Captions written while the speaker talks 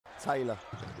Taylor,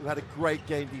 who had a great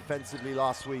game defensively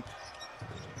last week.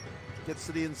 Gets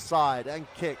to the inside and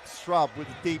kicks. Shrub with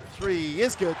a deep three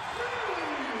is good.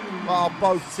 Well,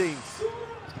 both teams.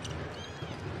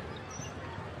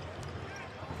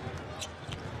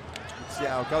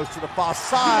 Itelyum goes to the far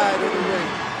side of the ring.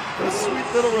 A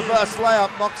sweet little reverse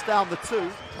layup, knocks down the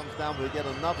two. Comes down with yet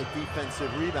another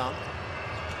defensive rebound.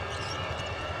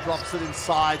 Drops it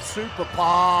inside, super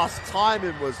pass.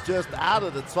 Timing was just out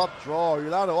of the top draw.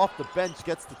 Ulano off the bench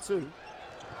gets the two.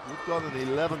 We've got an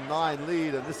 11-9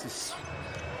 lead, and this is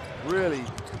really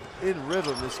in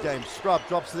rhythm, this game. Scrub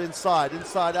drops it inside,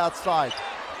 outside.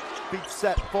 Beat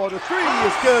set for the three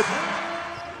is good.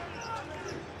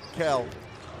 Kell.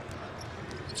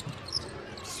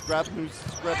 Scrub moves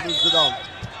it on.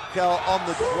 Kell on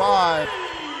the drive.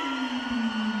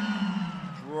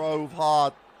 Drove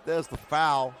hard. There's the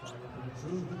foul.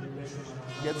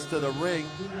 Gets to the ring.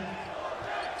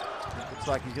 Looks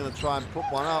like he's going to try and put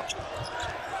one up.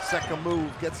 Second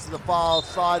move, gets to the far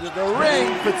side of the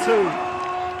ring for two.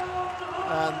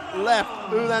 And left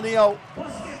Ulanio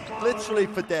literally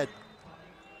for dead.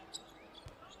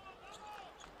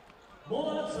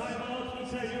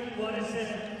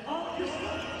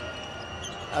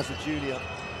 As a junior.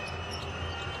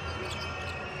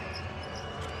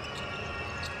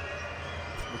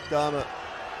 McDermott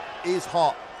is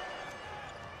hot.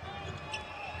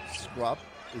 Scrub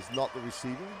is not the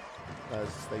receiver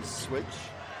as they switch.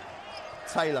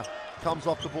 Taylor comes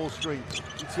off the ball screen.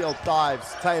 Itelyum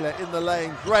dives. Taylor in the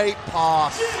lane. Great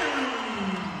pass.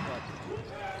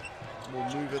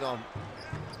 We'll move it on.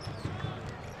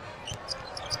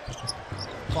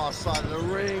 Far side of the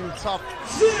ring. Tough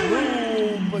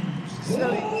move, but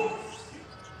silly.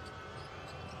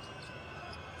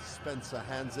 Spencer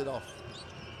hands it off.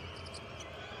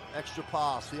 Extra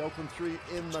pass. The open three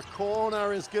in the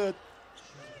corner is good.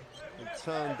 And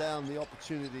turn down the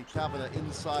opportunity. Kavanagh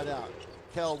inside out.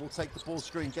 Kell will take the ball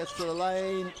screen, gets to the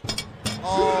lane.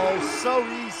 Oh, so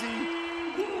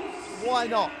easy. Why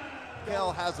not?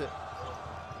 Kell has it.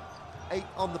 8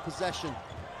 on the possession.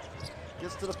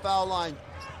 Gets to the foul line.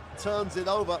 Turns it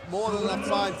over. More than enough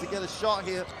time to get a shot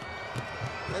here.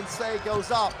 Ensei goes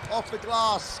up, off the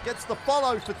glass. Gets the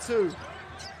follow for two.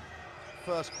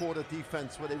 First quarter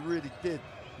defense where they really did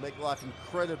make life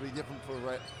incredibly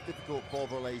difficult for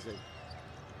Varese.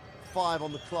 5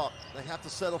 on the clock. They have to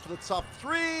settle for the tough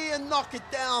three and knock it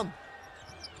down.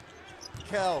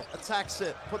 Kell attacks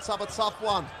it, puts up a tough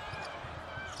one.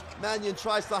 Mannion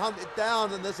tries to hunt it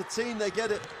down, and there's a team, they get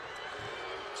it.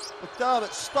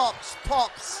 McDermott stops,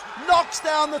 pops, knocks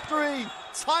down the three.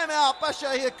 Timeout,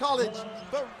 Bahcesehir College,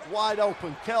 but wide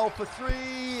open. Kell for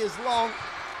three is long.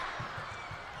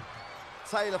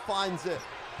 Taylor finds it.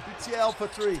 Itelyum for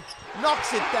three,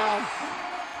 knocks it down.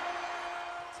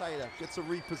 Taylor gets a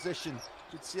reposition.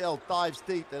 Itelyum dives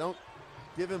deep. They don't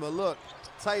give him a look.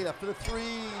 Taylor for the three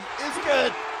is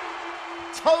good.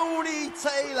 Tony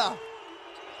Taylor.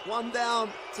 1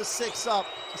 down to 6 up.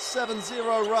 A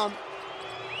 7-0 run.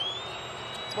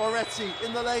 Moretti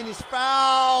in the lane is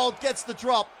fouled. Gets the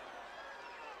drop.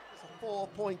 It's a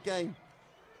 4-point game.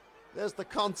 There's the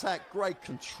contact. Great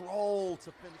control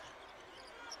to finish.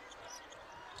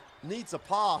 Needs a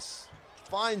pass.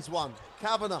 Finds one.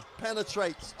 Kavanagh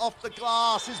penetrates. Off the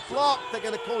glass. Is blocked. They're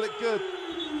going to call it good.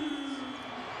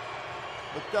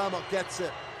 McDermott gets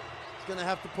it. He's going to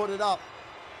have to put it up.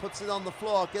 Puts it on the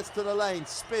floor. Gets to the lane.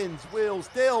 Spins. Wheels.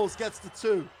 Dills. Gets the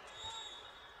two.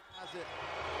 Has it.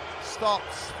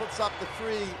 Stops. Puts up the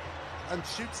three. And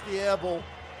shoots the air ball.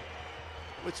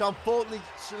 Which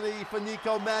unfortunately for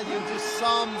Nico Mannion just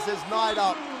sums his night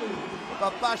up.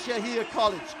 But Bahcesehir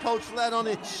College, Coach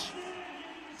Lenonic,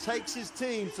 takes his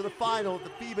team to the final of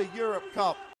the FIBA Europe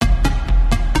Cup.